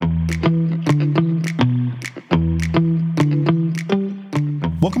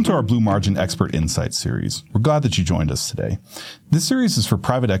Welcome to our Blue Margin Expert Insights series. We're glad that you joined us today. This series is for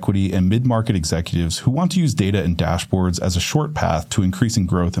private equity and mid-market executives who want to use data and dashboards as a short path to increasing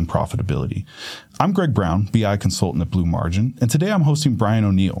growth and profitability. I'm Greg Brown, BI consultant at Blue Margin, and today I'm hosting Brian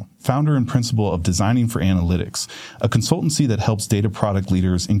O'Neill, founder and principal of Designing for Analytics, a consultancy that helps data product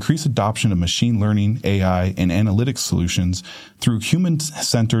leaders increase adoption of machine learning, AI, and analytics solutions through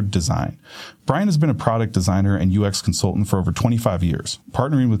human-centered design. Brian has been a product designer and UX consultant for over 25 years,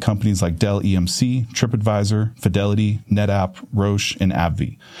 partnering with companies like Dell EMC, TripAdvisor, Fidelity, NetApp, Roche, and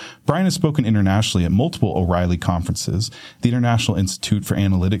AbbVie. Brian has spoken internationally at multiple O'Reilly conferences, the International Institute for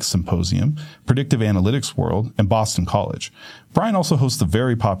Analytics Symposium, Predictive Analytics World, and Boston College. Brian also hosts the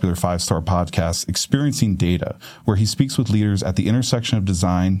very popular 5-star podcast, Experiencing Data, where he speaks with leaders at the intersection of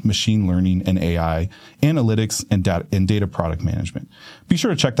design, machine learning, and AI, analytics, and data product management. Be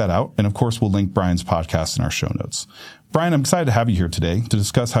sure to check that out. And of course, we'll link Brian's podcast in our show notes. Brian, I'm excited to have you here today to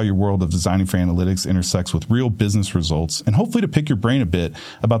discuss how your world of designing for analytics intersects with real business results and hopefully to pick your brain a bit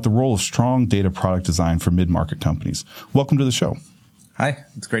about the role of strong data product design for mid-market companies. Welcome to the show. Hi,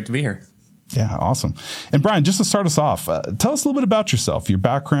 it's great to be here. Yeah, awesome. And Brian, just to start us off, tell us a little bit about yourself, your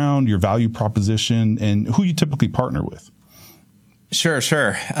background, your value proposition, and who you typically partner with. Sure.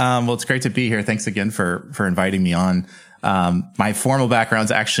 Well, it's great to be here. Thanks again for inviting me on. My formal background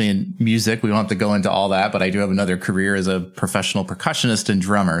is actually in music. We don't have to go into all that, but I do have another career as a professional percussionist and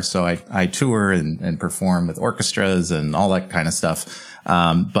drummer. So I tour and perform with orchestras and all that kind of stuff.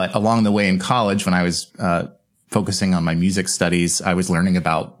 But along the way in college, when I was focusing on my music studies, I was learning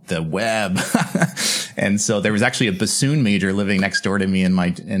about the web. And so there was actually a bassoon major living next door to me in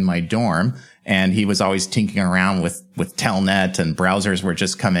my dorm. And he was always tinkering around with Telnet, and browsers were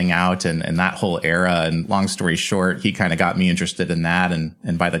just coming out and that whole era. And long story short, he kind of got me interested in that.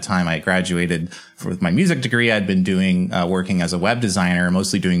 And by the time I graduated with my music degree, I'd been working as a web designer,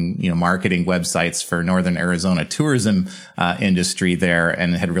 mostly doing, marketing websites for Northern Arizona tourism, industry there,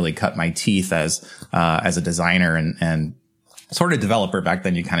 and had really cut my teeth as a designer and sort of developer. Back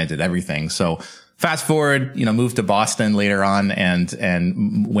then, you kind of did everything. So fast forward, moved to Boston later on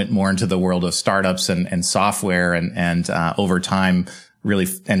and went more into the world of startups and software and over time really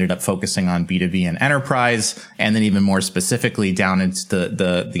ended up focusing on B2B and enterprise. And then even more specifically down into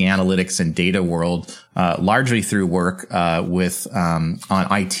the analytics and data world, largely through work, on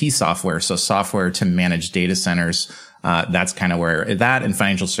IT software. So software to manage data centers. That's kind of where that and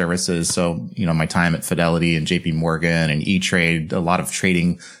financial services. So, my time at Fidelity and JP Morgan and E-Trade, a lot of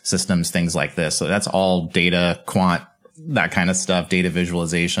trading systems, things like this. So that's all data, quant, that kind of stuff, data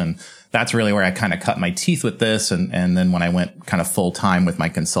visualization. That's really where I kind of cut my teeth with this. And then when I went kind of full time with my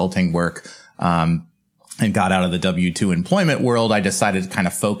consulting work, and got out of the W-2 employment world, I decided to kind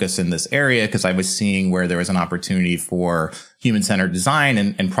of focus in this area because I was seeing where there was an opportunity for human-centered design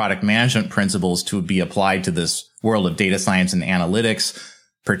and product management principles to be applied to this world of data science and analytics,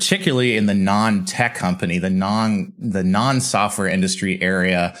 particularly in the non-tech company, the non-software industry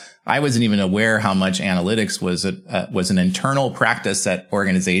area. I wasn't even aware how much analytics was an internal practice at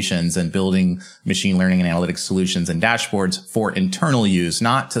organizations and building machine learning and analytics solutions and dashboards for internal use,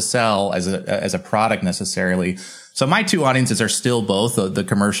 not to sell as a product necessarily. So my two audiences are still both the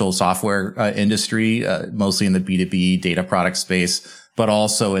commercial software industry, mostly in the B2B data product space, but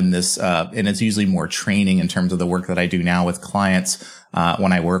also in this, and it's usually more training in terms of the work that I do now with clients.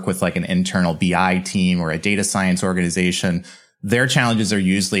 When I work with like an internal BI team or a data science organization, their challenges are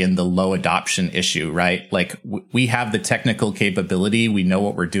usually in the low adoption issue, right? Like we have the technical capability. We know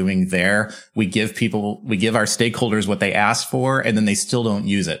what we're doing there. We give our stakeholders what they asked for, and then they still don't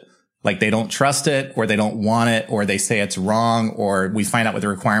use it. Like they don't trust it, or they don't want it, or they say it's wrong, or we find out what the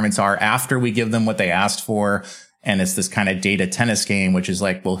requirements are after we give them what they asked for. And it's this kind of data tennis game, which is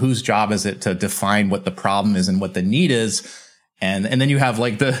like, well, whose job is it to define what the problem is and what the need is? And then you have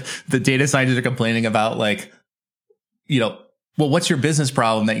like the data scientists are complaining about like, well, what's your business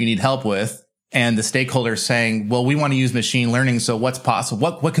problem that you need help with? And the stakeholders saying, well, we want to use machine learning. So what's possible?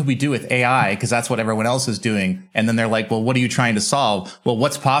 What could we do with AI? Because that's what everyone else is doing. And then they're like, well, what are you trying to solve? Well,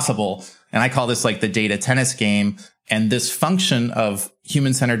 what's possible? And I call this like the data tennis game. And this function of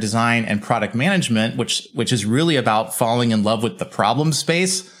human-centered design and product management, which is really about falling in love with the problem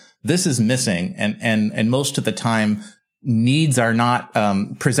space, this is missing. And most of the time, needs are not,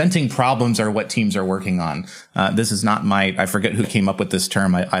 presenting problems are what teams are working on. This is not I forget who came up with this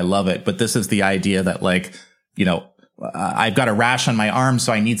term. I love it, but this is the idea that like, I've got a rash on my arm,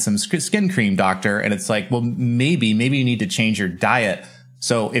 so I need some skin cream, doctor. And it's like, well, maybe you need to change your diet.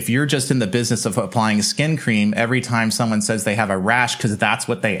 So if you're just in the business of applying skin cream every time someone says they have a rash because that's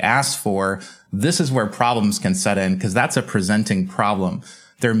what they asked for, this is where problems can set in because that's a presenting problem.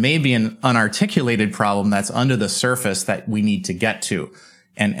 there may be an unarticulated problem that's under the surface that we need to get to.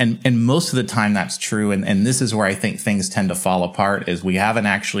 And most of the time that's true. And this is where I think things tend to fall apart, is we haven't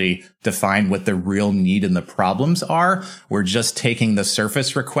actually defined what the real need and the problems are. We're just taking the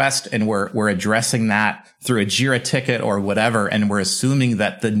surface request and we're addressing that through a Jira ticket or whatever. And we're assuming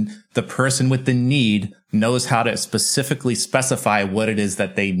that the person with the need knows how to specifically specify what it is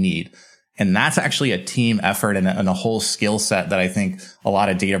that they need. And that's actually a team effort and a whole skill set that I think a lot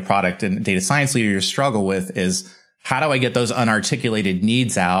of data product and data science leaders struggle with, is how do I get those unarticulated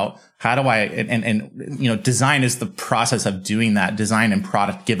needs out? How do I, and design is the process of doing that. Design and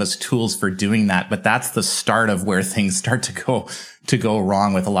product give us tools for doing that. But that's the start of where things start to go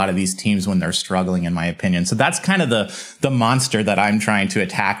wrong with a lot of these teams when they're struggling, in my opinion. So that's kind of the monster that I'm trying to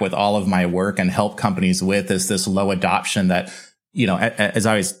attack with all of my work and help companies with, is this low adoption that, as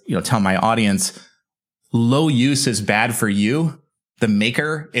I always, tell my audience, low use is bad for you, the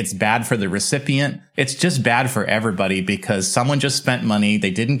maker. It's bad for the recipient. It's just bad for everybody, because someone just spent money.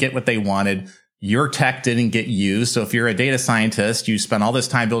 They didn't get what they wanted. Your tech didn't get used. So if you're a data scientist, you spent all this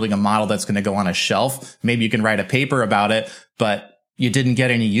time building a model that's going to go on a shelf. Maybe you can write a paper about it, but you didn't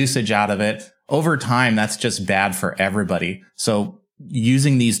get any usage out of it. Over time, that's just bad for everybody. So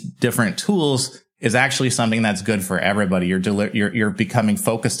using these different tools is actually something that's good for everybody. You're becoming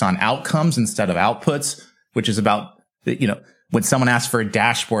focused on outcomes instead of outputs, which is about, when someone asks for a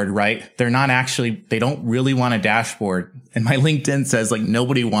dashboard, right? They don't really want a dashboard. And my LinkedIn says,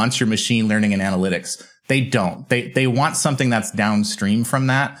 nobody wants your machine learning and analytics. They don't. They want something that's downstream from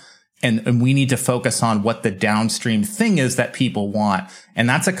that. And we need to focus on what the downstream thing is that people want. And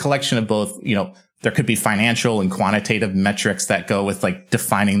that's a collection of both, there could be financial and quantitative metrics that go with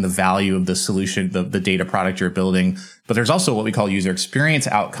defining the value of the solution, the data product you're building. But there's also what we call user experience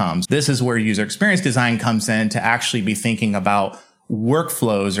outcomes. This is where user experience design comes in to actually be thinking about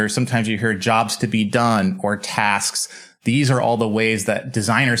workflows, or sometimes you hear jobs to be done or tasks. These are all the ways that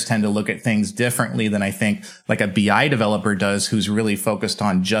designers tend to look at things differently than I think a BI developer does, who's really focused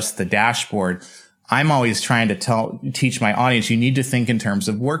on just the dashboard. I'm always trying to teach my audience, you need to think in terms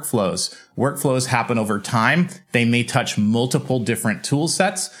of workflows. Workflows happen over time. They may touch multiple different tool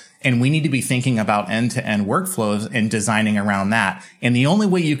sets, and we need to be thinking about end-to-end workflows and designing around that. And the only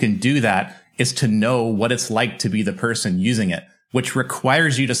way you can do that is to know what it's like to be the person using it, which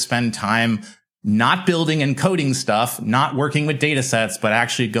requires you to spend time not building and coding stuff, not working with data sets, but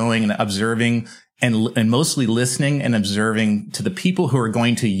actually going and observing and mostly listening and observing to the people who are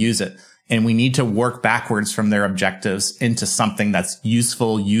going to use it. And we need to work backwards from their objectives into something that's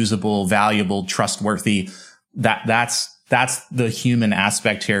useful, usable, valuable, trustworthy. That's the human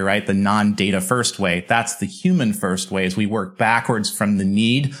aspect here, right? The non-data first way. That's the human first way, is we work backwards from the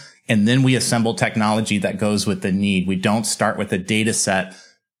need, and then we assemble technology that goes with the need. We don't start with a data set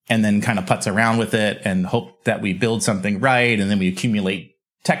and then kind of putz around with it and hope that we build something right. And then we accumulate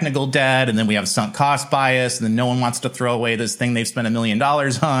technical debt, and then we have sunk cost bias, and then no one wants to throw away this thing they've spent $1 million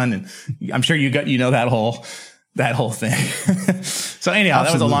on. And I'm sure that whole thing. So anyhow, Absolutely.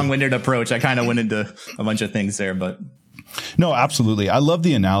 That was a long-winded approach. I kind of went into a bunch of things there, but. No, absolutely. I love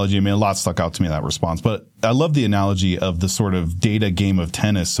the analogy. I mean, a lot stuck out to me in that response, but I love the analogy of the sort of data game of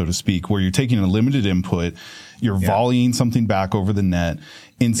tennis, so to speak, where you're taking a limited input, you're volleying something back over the net,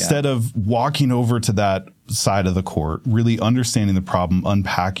 instead of walking over to that side of the court, really understanding the problem,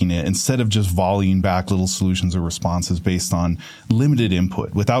 unpacking it, instead of just volleying back little solutions or responses based on limited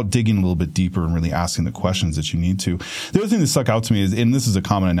input without digging a little bit deeper and really asking the questions that you need to. The other thing that stuck out to me is, and this is a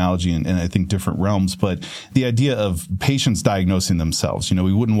common analogy in I think different realms, but the idea of patients diagnosing themselves.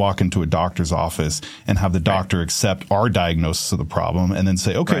 We wouldn't walk into a doctor's office and have the doctor accept our diagnosis of the problem and then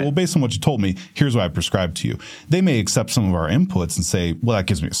say, okay, well, based on what you told me, here's what I prescribed to you. They may accept some of our inputs and say, well, that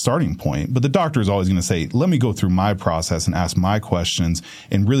gives me a starting point, but the doctor is always going to say, let me go through my process and ask my questions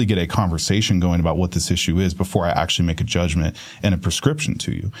and really get a conversation going about what this issue is before I actually make a judgment and a prescription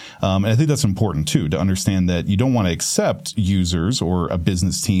to you. And I think that's important too, to understand that you don't want to accept users or a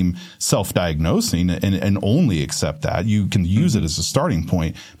business team self-diagnosing and only accept that. You can use it as a starting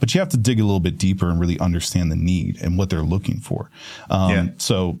point, but you have to dig a little bit deeper and really understand the need and what they're looking for.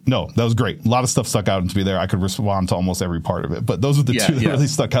 So no, that was great. A lot of stuff stuck out to me there. I could respond to almost every part of it, but those are the two that really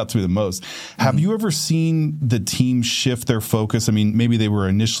stuck out to me the most. Have you ever seen the team shift their focus? I mean, maybe they were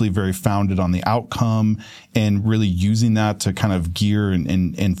initially very founded on the outcome and really using that to kind of gear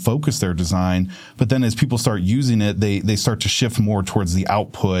and focus their design. But then as people start using it, they start to shift more towards the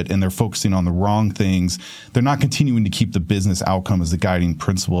output and they're focusing on the wrong things. They're not continuing to keep the business outcome as the guiding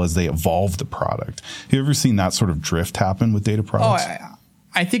principle as they evolve the product. Have you ever seen that sort of drift happen with data products?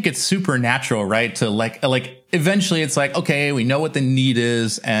 I think it's supernatural, right? To like eventually it's like, okay, we know what the need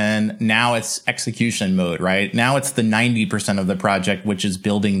is. And now it's execution mode, right? Now it's the 90% of the project, which is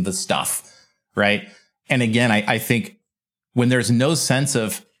building the stuff, right? And again, I think when there's no sense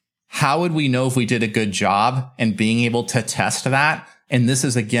of how would we know if we did a good job and being able to test that. And this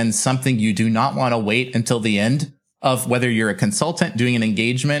is again, something you do not want to wait until the end of whether you're a consultant doing an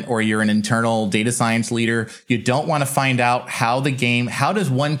engagement or you're an internal data science leader. You don't want to find out how does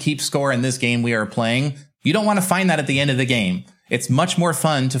one keep score in this game we are playing? You don't want to find that at the end of the game. It's much more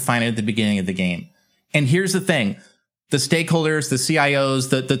fun to find it at the beginning of the game. And here's the thing. The stakeholders, the CIOs,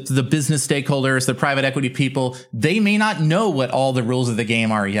 the business stakeholders, the private equity people, they may not know what all the rules of the game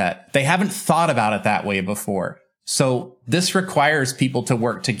are yet. They haven't thought about it that way before. So this requires people to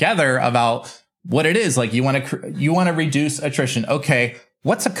work together about what it is. Like you want to reduce attrition. Okay.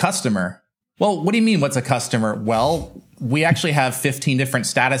 What's a customer? Well, what do you mean? What's a customer? Well, we actually have 15 different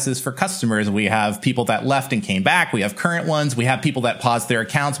statuses for customers. We have people that left and came back. We have current ones. We have people that paused their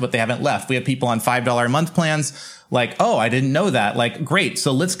accounts, but they haven't left. We have people on $5 a month plans. Like, oh, I didn't know that. Like, great.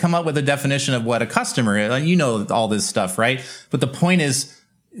 So let's come up with a definition of what a customer is. You know, all this stuff, right? But the point is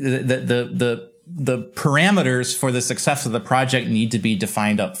the parameters for the success of the project need to be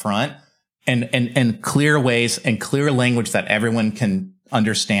defined up front. And clear ways and clear language that everyone can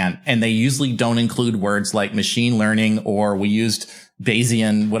understand. And they usually don't include words like machine learning, or we used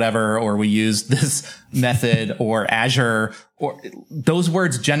Bayesian, whatever, or we used this method or Azure, or those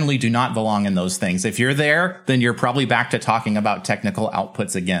words generally do not belong in those things. If you're there, then you're probably back to talking about technical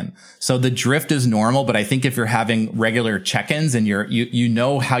outputs again. So the drift is normal, but I think if you're having regular check-ins and you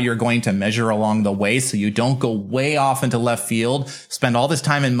know how you're going to measure along the way, so you don't go way off into left field, spend all this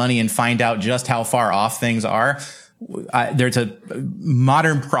time and money and find out just how far off things are. There's a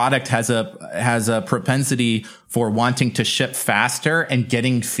modern product has a propensity for wanting to ship faster and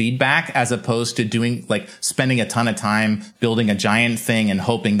getting feedback, as opposed to doing like spending a ton of time building a giant thing and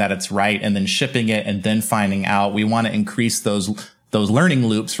hoping that it's right and then shipping it and then finding out. We want to increase those learning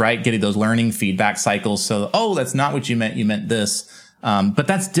loops, right? Getting those learning feedback cycles. So, oh, that's not what you meant. You meant this. But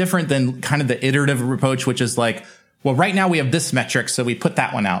that's different than kind of the iterative approach, which is like, well, right now we have this metric, so we put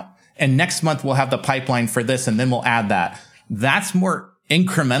that one out. And next month we'll have the pipeline for this, and then we'll add that. That's more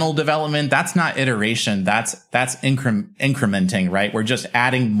incremental development. That's not iteration. That's incrementing, right? We're just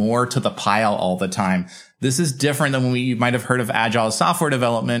adding more to the pile all the time. This is different than when you might have heard of agile software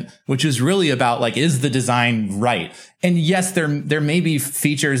development, which is really about like, is the design right? And yes, there may be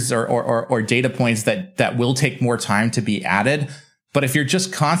features or data points that will take more time to be added. But if you're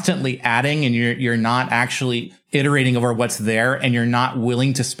just constantly adding and you're not actually iterating over what's there, and you're not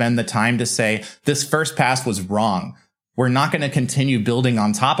willing to spend the time to say, this first pass was wrong, we're not going to continue building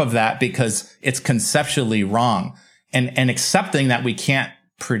on top of that because it's conceptually wrong. And accepting that we can't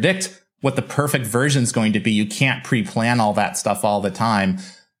predict what the perfect version is going to be. You can't pre-plan all that stuff all the time.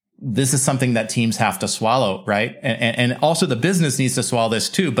 This is something that teams have to swallow, right? And also the business needs to swallow this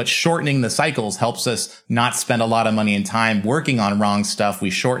too, but shortening the cycles helps us not spend a lot of money and time working on wrong stuff. We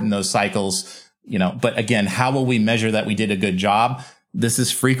shorten those cycles, but again, how will we measure that we did a good job? This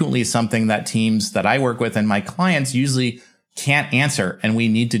is frequently something that teams that I work with and my clients usually can't answer. And we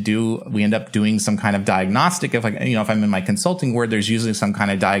end up doing some kind of diagnostic. If I'm in my consulting world, there's usually some kind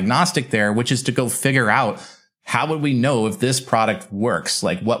of diagnostic there, which is to go figure out, how would we know if this product works?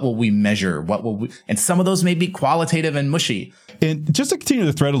 Like, what will we measure? And some of those may be qualitative and mushy. And just to continue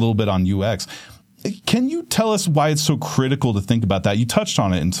the thread a little bit on UX, can you tell us why it's so critical to think about that? You touched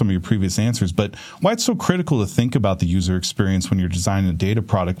on it in some of your previous answers, but why it's so critical to think about the user experience when you're designing a data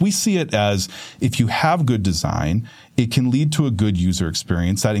product? We see it as, if you have good design, it can lead to a good user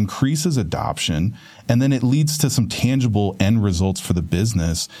experience that increases adoption, and then it leads to some tangible end results for the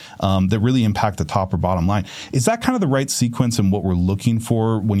business that really impact the top or bottom line. Is that kind of the right sequence and what we're looking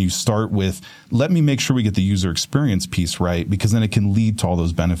for when you start with, let me make sure we get the user experience piece right, because then it can lead to all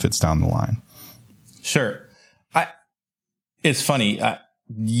those benefits down the line? Sure. It's funny.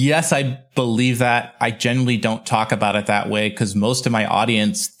 Yes, I believe that. I generally don't talk about it that way because most of my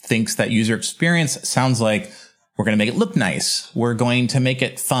audience thinks that user experience sounds like we're going to make it look nice. We're going to make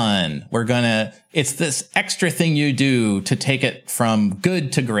it fun. It's this extra thing you do to take it from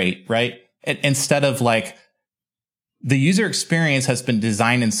good to great, right? Instead of like, the user experience has been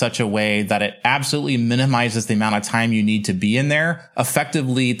designed in such a way that it absolutely minimizes the amount of time you need to be in there.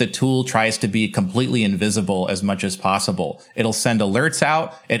 Effectively, the tool tries to be completely invisible as much as possible. It'll send alerts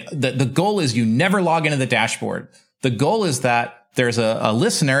out. The goal is you never log into the dashboard. The goal is that there's a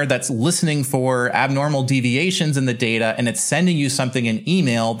listener that's listening for abnormal deviations in the data, and it's sending you something in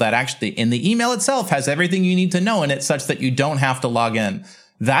email that actually in the email itself has everything you need to know in it, such that you don't have to log in.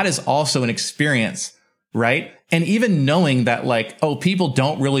 that is also an experience, right? And even knowing that like, oh, people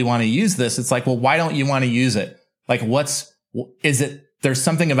don't really want to use this. It's like, well, why don't you want to use it? Like, there's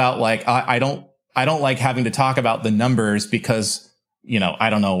something about like, I don't like having to talk about the numbers because, I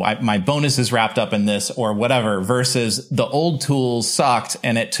don't know, my bonus is wrapped up in this or whatever, versus the old tools sucked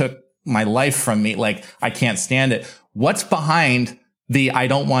and it took my life from me. Like, I can't stand it. What's behind the I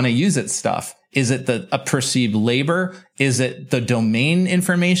don't want to use it stuff? Is it a perceived labor? Is it the domain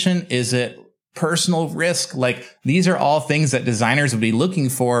information? Is it personal risk? Like, these are all things that designers would be looking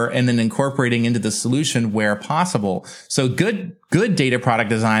for and then incorporating into the solution where possible. So good data product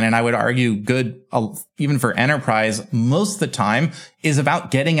design, and I would argue good, even for enterprise, most of the time is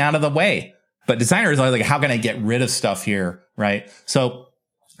about getting out of the way. But designers are like, how can I get rid of stuff here? Right. So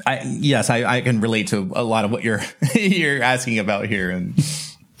I can relate to a lot of what you're asking about here. And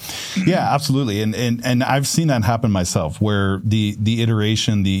yeah, absolutely. And I've seen that happen myself, where the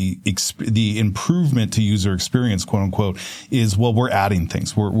iteration, the improvement to user experience, quote unquote, is, well, we're adding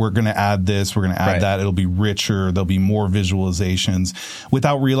things. We're going to add this. We're going to add that. It'll be richer. There'll be more visualizations,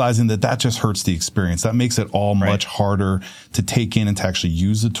 without realizing that just hurts the experience. That makes it all much harder to take in and to actually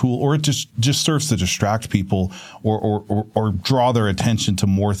use the tool, or it just serves to distract people or draw their attention to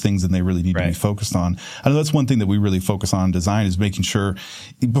more things than they really need to be focused on. I know that's one thing that we really focus on in design, is making sure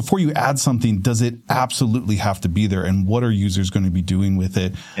before you add something, does it absolutely have to be there, and what are users going to be doing with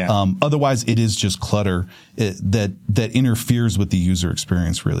it? Otherwise, it is just clutter that interferes with the user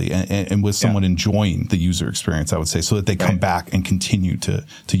experience, really, and with someone enjoying the user experience, I would say, so that they come back and continue to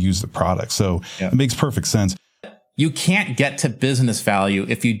use the product. So it makes perfect sense. You can't get to business value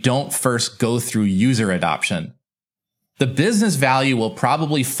if you don't first go through user adoption. The business value will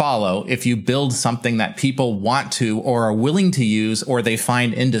probably follow if you build something that people want to or are willing to use or they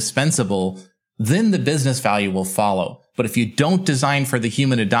find indispensable. Then the business value will follow. But if you don't design for the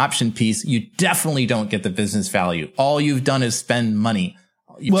human adoption piece, you definitely don't get the business value. All you've done is spend money.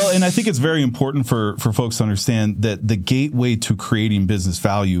 Well, and I think it's very important for folks to understand that the gateway to creating business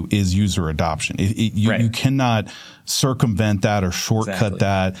value is user adoption. You cannot circumvent that or shortcut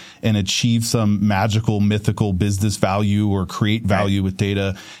that and achieve some magical, mythical business value or create value with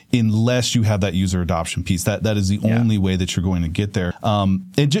data unless you have that user adoption piece. That is the only way that you're going to get there. And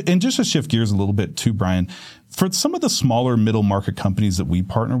just to shift gears a little bit too, Brian, for some of the smaller middle market companies that we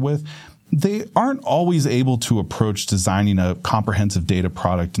partner with, they aren't always able to approach designing a comprehensive data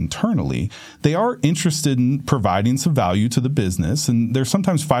product internally. They are interested in providing some value to the business, and they're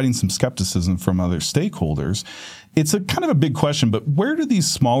sometimes fighting some skepticism from other stakeholders. It's a kind of a big question, but where do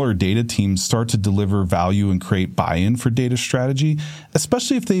these smaller data teams start to deliver value and create buy-in for data strategy,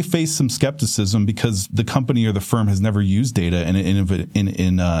 especially if they face some skepticism because the company or the firm has never used data in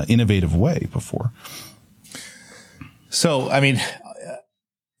an innovative way before? So, I mean,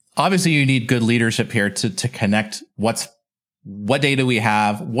 obviously, you need good leadership here to connect what data we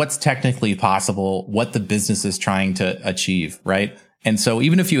have, what's technically possible, what the business is trying to achieve, right? And so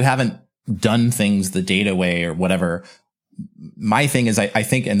even if you haven't done things the data way or whatever, my thing is, I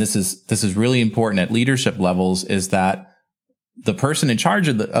think, and this is really important at leadership levels, is that the person in charge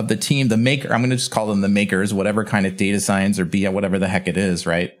of the team, the maker, I'm going to just call them the makers, whatever kind of data science or BI, whatever the heck it is,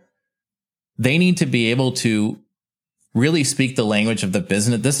 right? They need to be able to really speak the language of the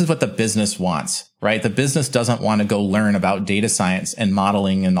business. This is what the business wants, right? The business doesn't want to go learn about data science and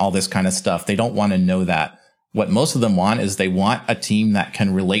modeling and all this kind of stuff. They don't want to know that. What most of them want is they want a team that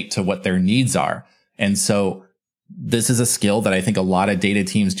can relate to what their needs are. And so this is a skill that I think a lot of data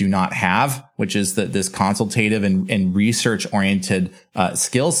teams do not have, which is this consultative and research oriented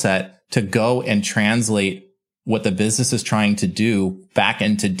skill set to go and translate what the business is trying to do back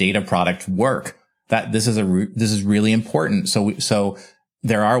into data product work. That this is really important. So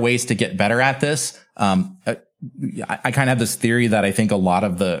there are ways to get better at this. I kind of have this theory that I think a lot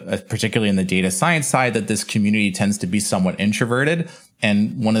of particularly in the data science side, that this community tends to be somewhat introverted.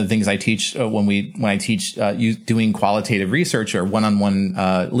 And one of the things I teach when I teach doing qualitative research or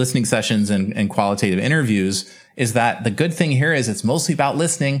one-on-one listening sessions and qualitative interviews is that the good thing here is it's mostly about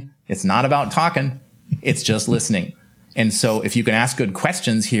listening. It's not about talking. It's just listening. And so if you can ask good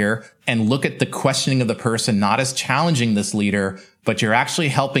questions here and look at the questioning of the person, not as challenging this leader, but you're actually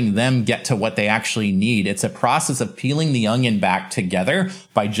helping them get to what they actually need. It's a process of peeling the onion back together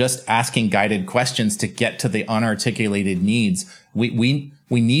by just asking guided questions to get to the unarticulated needs. We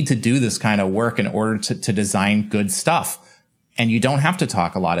need to do this kind of work in order to design good stuff. And you don't have to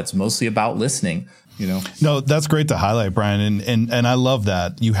talk a lot. It's mostly about listening. No, that's great to highlight, Brian. And I love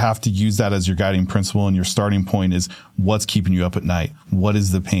that. You have to use that as your guiding principle, and your starting point is what's keeping you up at night? What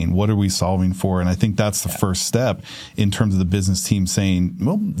is the pain? What are we solving for? And I think that's the first step in terms of the business team saying,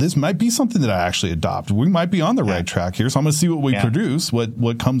 well, this might be something that I actually adopt. We might be on the right track here. So I'm going to see what we produce,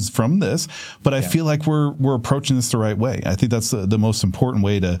 what comes from this. But I feel like we're approaching this the right way. I think that's the most important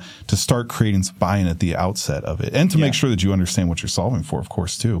way to start creating some buy-in at the outset of it, and to make sure that you understand what you're solving for, of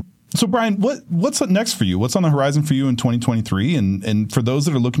course, too. So, Brian, what's next for you? What's on the horizon for you in 2023? And for those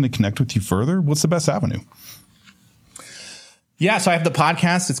that are looking to connect with you further, what's the best avenue? Yeah, so I have the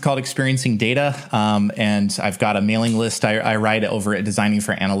podcast. It's called Experiencing Data. And I've got a mailing list I write over at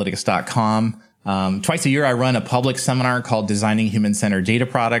designingforanalytics.com. Twice a year, I run a public seminar called Designing Human-Centered Data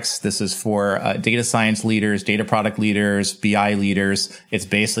Products. This is for data science leaders, data product leaders, BI leaders. It's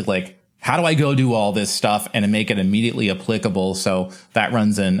basically like, how do I go do all this stuff and make it immediately applicable? So that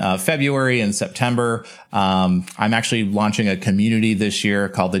runs in February and September. I'm actually launching a community this year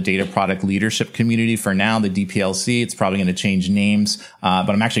called the Data Product Leadership Community. For now, the DPLC. It's probably going to change names, but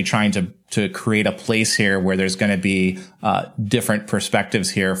I'm actually trying to create a place here where there's going to be different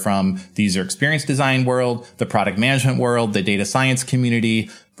perspectives here from the user experience design world, the product management world, the data science community,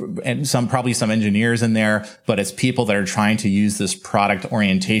 and probably some engineers in there, but it's people that are trying to use this product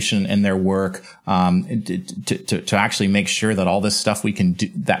orientation in their work to actually make sure that all this stuff we can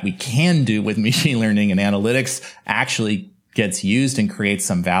do with machine learning and analytics actually gets used and creates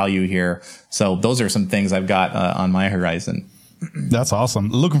some value here. So those are some things I've got on my horizon. That's awesome.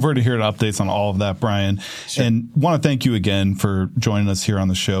 Looking forward to hearing updates on all of that, Brian. Sure. And want to thank you again for joining us here on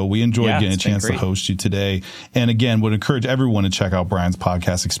the show. We enjoyed getting a chance to host you today. And again, would encourage everyone to check out Brian's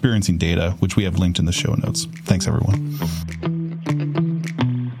podcast, Experiencing Data, which we have linked in the show notes. Thanks, everyone.